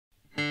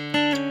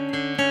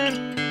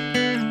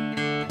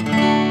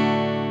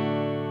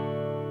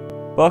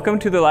Welcome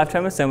to the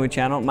Lifetime Assembly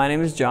channel. My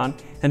name is John,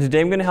 and today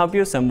I'm going to help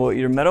you assemble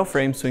your metal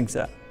frame swing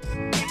set.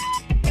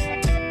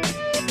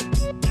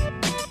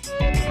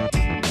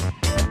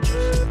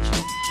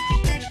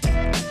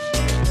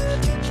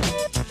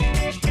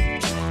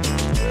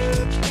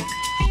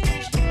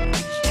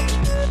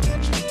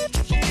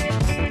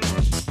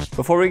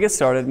 Before we get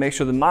started, make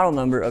sure the model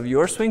number of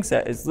your swing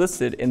set is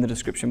listed in the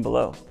description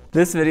below.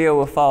 This video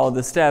will follow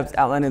the steps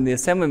outlined in the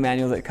assembly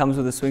manual that comes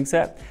with the swing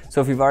set, so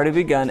if you've already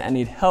begun and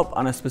need help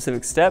on a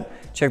specific step,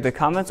 check the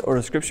comments or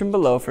description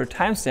below for a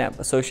timestamp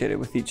associated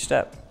with each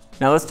step.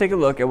 Now let's take a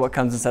look at what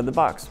comes inside the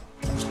box.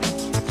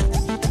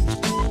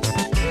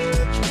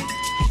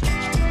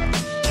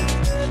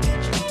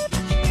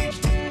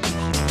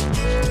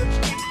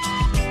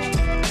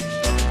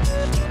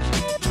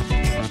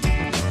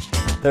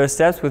 There are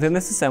steps within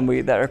this assembly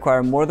that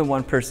require more than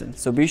one person,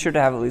 so be sure to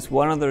have at least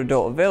one other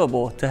adult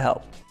available to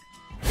help.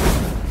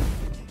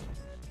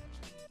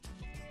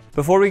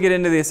 Before we get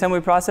into the assembly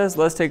process,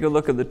 let's take a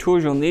look at the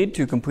tools you'll need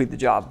to complete the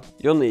job.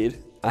 You'll need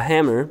a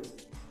hammer,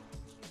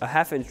 a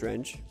 1/2"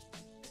 wrench,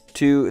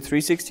 two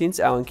 3/16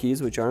 Allen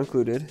keys, which are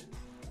included,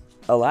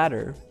 a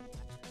ladder,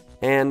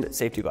 and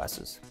safety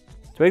glasses.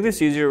 To make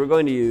this easier, we're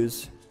going to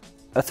use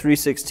a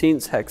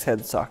 3/16 hex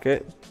head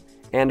socket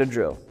and a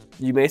drill.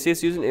 You may see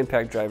us use an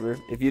impact driver.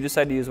 If you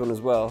decide to use one as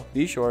well,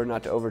 be sure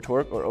not to over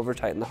torque or over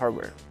tighten the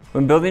hardware.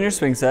 When building your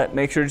swing set,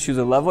 make sure to choose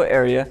a level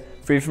area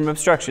free from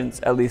obstructions,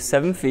 at least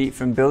 7 feet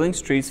from buildings,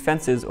 streets,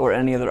 fences, or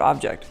any other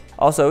object.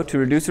 Also, to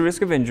reduce the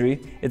risk of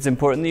injury, it's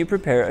important that you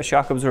prepare a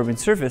shock absorbing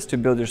surface to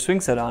build your swing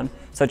set on,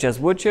 such as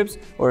wood chips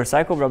or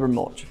recycled rubber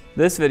mulch.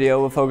 This video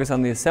will focus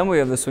on the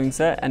assembly of the swing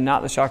set and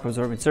not the shock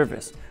absorbing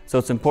surface, so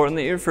it's important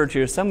that you refer to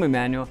your assembly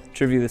manual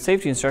to review the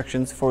safety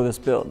instructions for this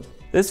build.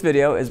 This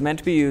video is meant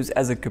to be used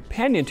as a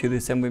companion to the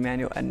assembly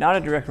manual and not a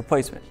direct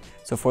replacement,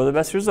 so for the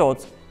best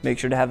results, make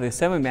sure to have the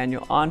assembly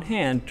manual on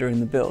hand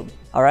during the build.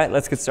 Alright,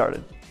 let's get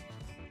started.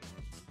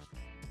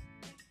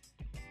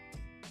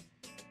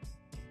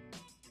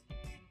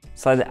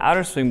 Slide the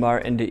outer swing bar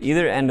into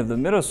either end of the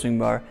middle swing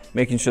bar,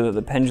 making sure that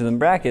the pendulum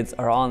brackets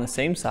are all on the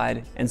same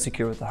side and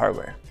secure with the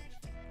hardware.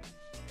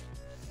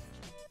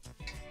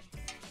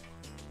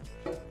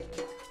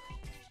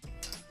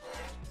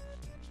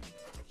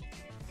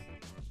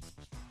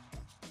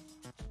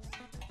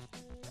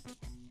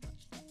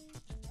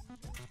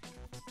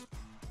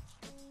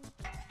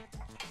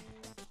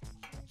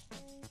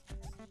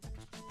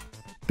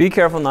 Be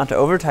careful not to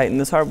over-tighten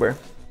this hardware.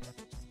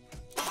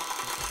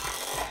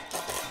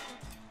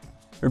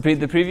 Repeat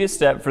the previous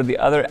step for the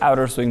other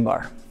outer swing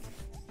bar.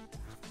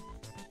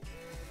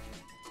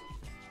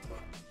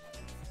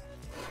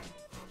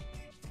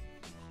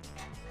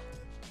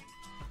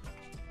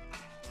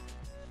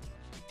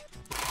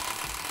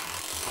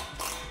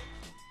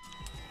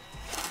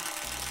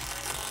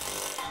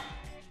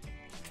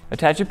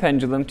 Attach a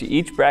pendulum to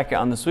each bracket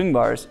on the swing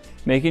bars,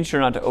 making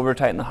sure not to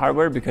over-tighten the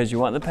hardware because you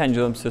want the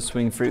pendulums to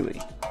swing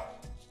freely.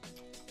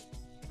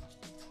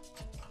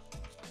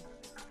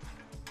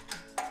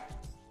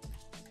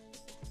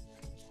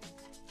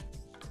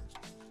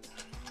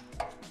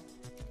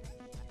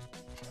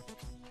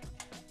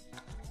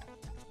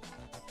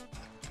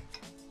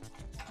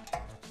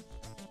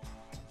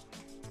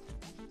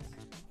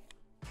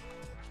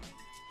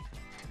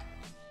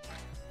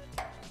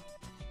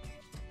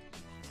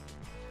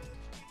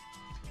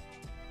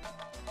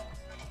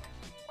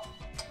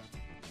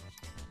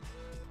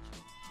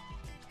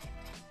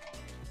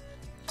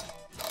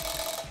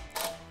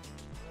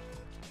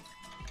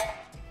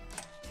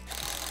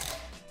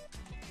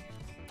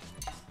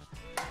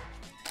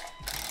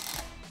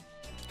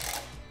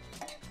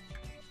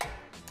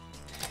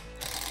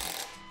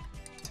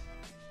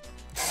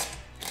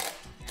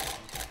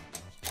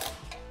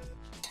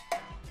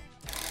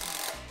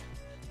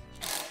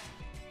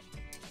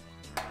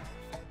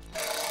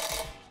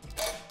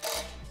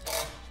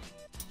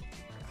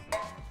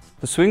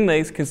 The swing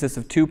legs consist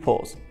of two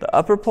poles, the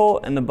upper pole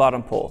and the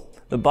bottom pole.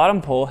 The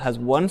bottom pole has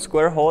one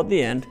square hole at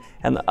the end,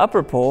 and the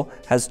upper pole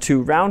has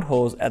two round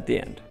holes at the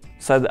end.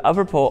 Slide the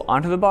upper pole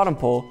onto the bottom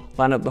pole,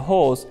 line up the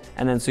holes,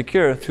 and then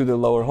secure through the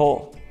lower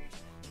hole.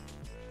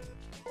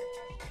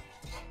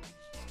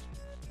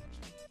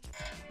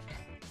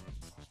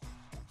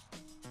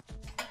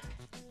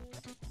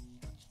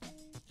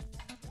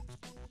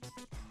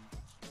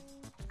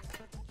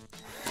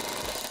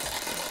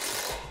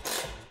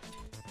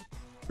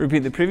 Repeat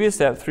the previous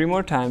step 3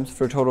 more times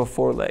for a total of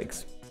 4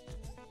 legs.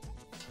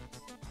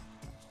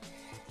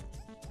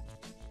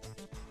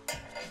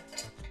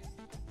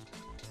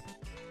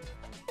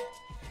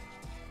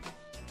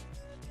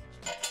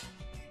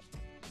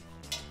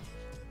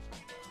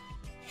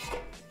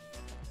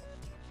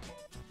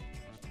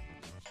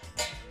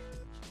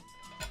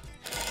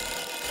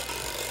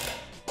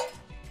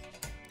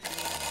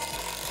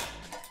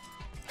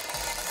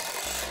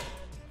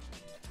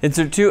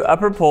 Insert 2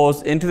 upper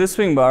poles into the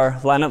swing bar,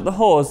 line up the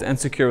holes, and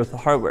secure with the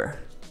hardware.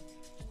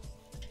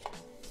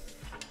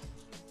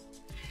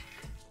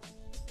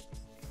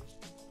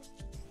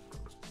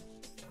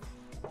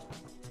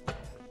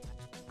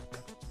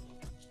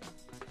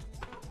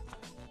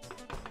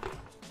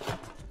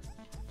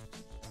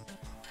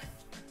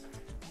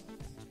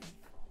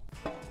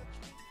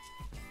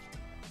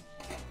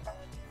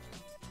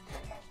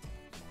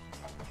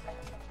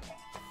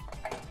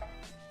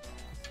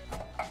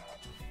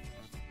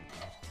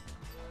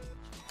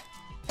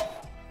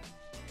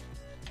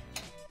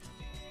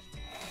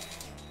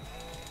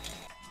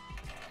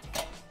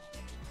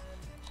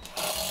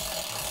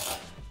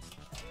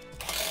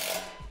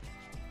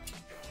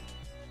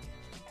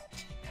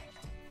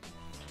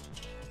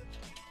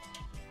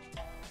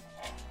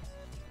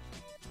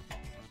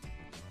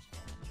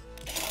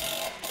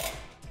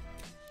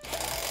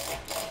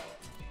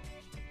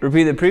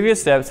 Repeat the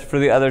previous steps for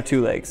the other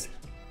 2 legs.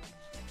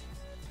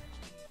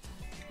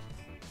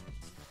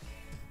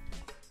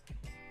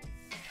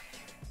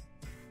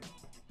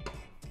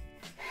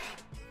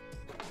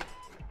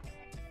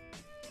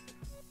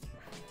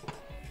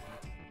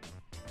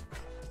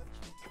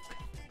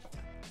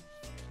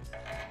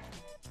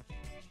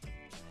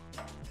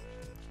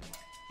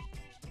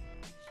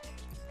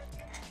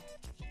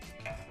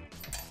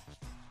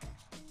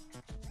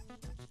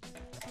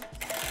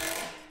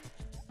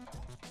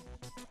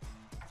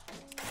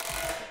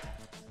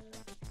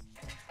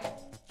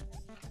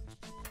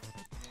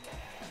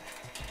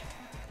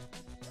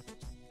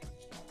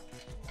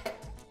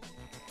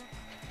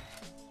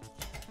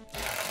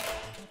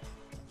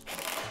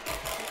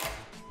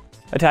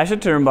 Attach the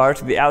turn bar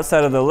to the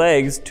outside of the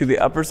legs to the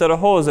upper set of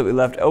holes that we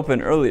left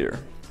open earlier.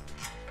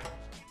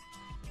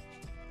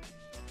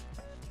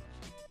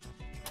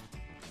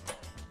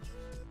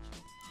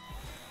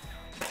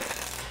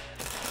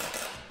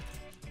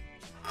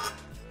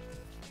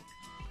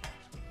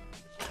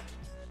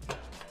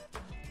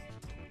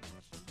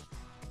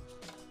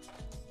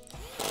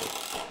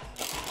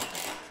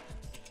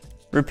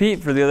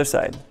 Repeat for the other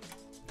side.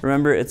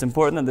 Remember, it's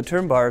important that the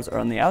turn bars are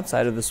on the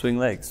outside of the swing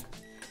legs.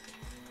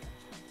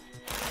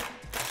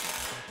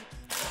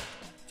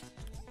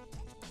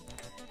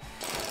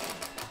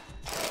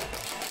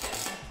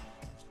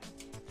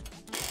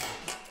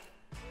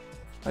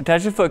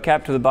 Attach the foot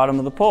cap to the bottom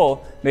of the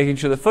pole, making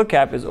sure the foot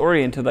cap is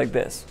oriented like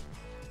this.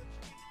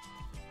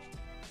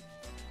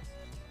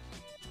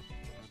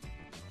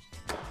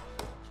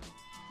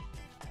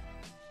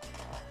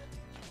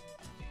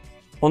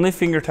 Only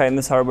finger tighten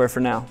this hardware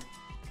for now.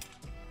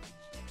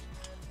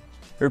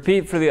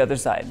 Repeat for the other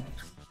side.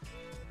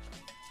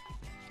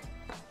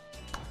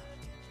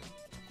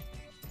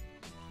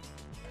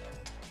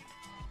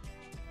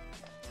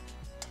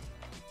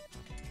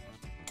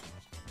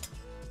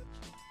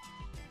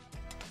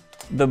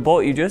 The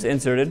bolt you just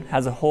inserted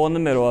has a hole in the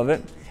middle of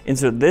it.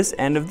 Insert this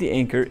end of the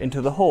anchor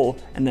into the hole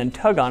and then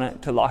tug on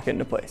it to lock it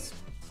into place.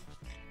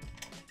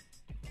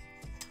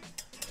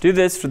 Do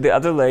this for the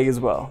other leg as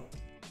well.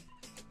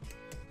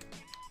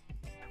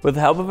 With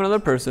the help of another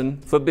person,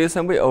 flip the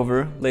assembly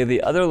over, lay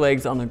the other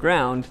legs on the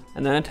ground,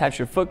 and then attach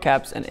your foot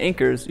caps and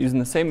anchors using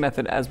the same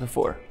method as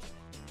before.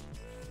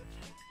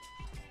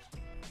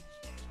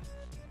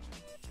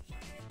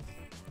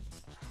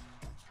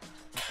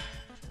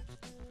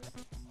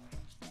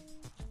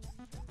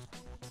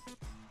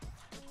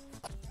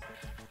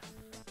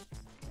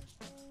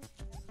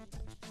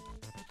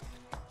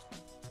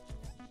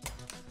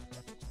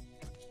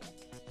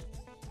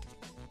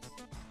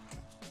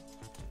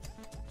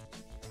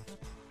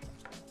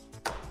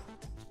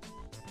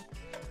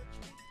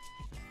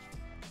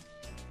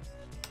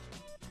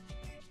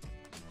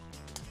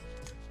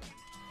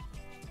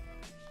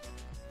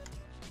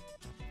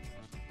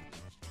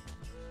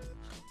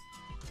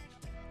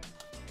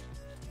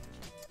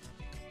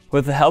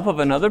 With the help of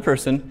another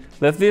person,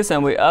 lift the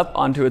assembly up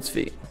onto its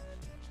feet.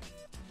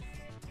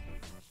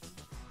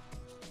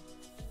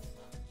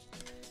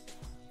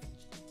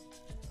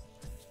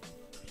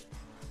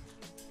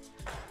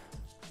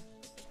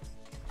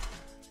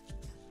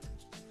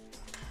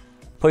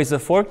 Place the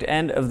forked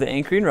end of the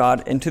anchoring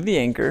rod into the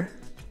anchor.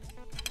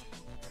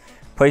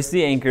 Place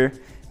the anchor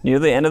near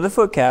the end of the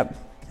foot cap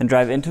and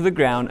drive into the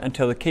ground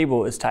until the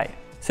cable is tight.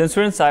 Since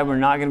we're inside, we're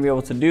not going to be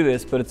able to do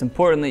this, but it's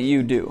important that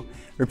you do.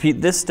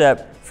 Repeat this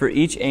step for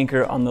each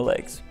anchor on the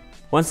legs.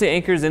 Once the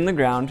anchor is in the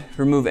ground,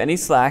 remove any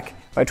slack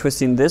by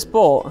twisting this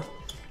bolt,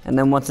 and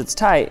then once it's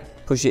tight,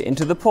 push it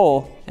into the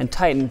pole and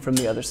tighten from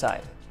the other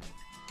side.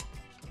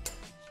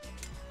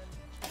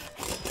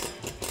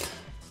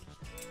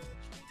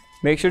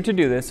 Make sure to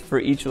do this for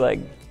each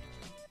leg.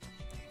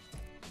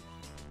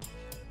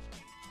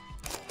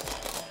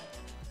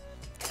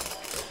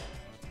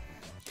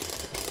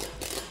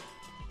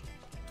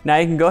 Now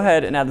you can go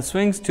ahead and add the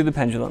swings to the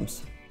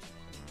pendulums.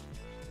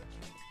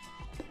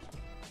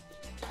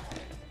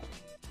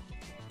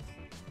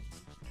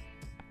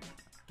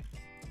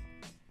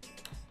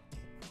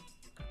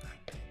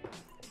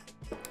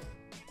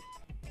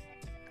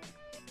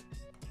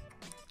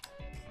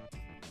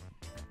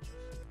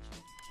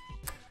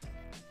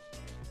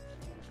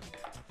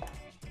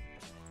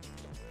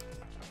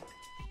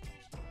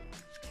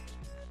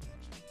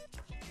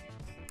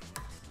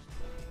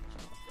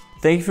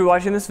 Thank you for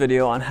watching this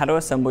video on how to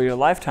assemble your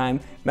lifetime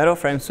metal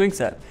frame swing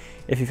set.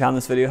 If you found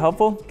this video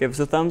helpful, give us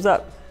a thumbs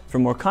up. For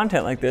more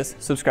content like this,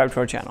 subscribe to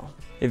our channel.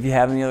 If you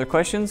have any other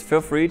questions,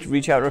 feel free to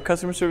reach out to our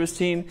customer service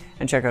team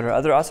and check out our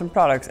other awesome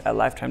products at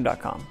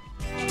lifetime.com.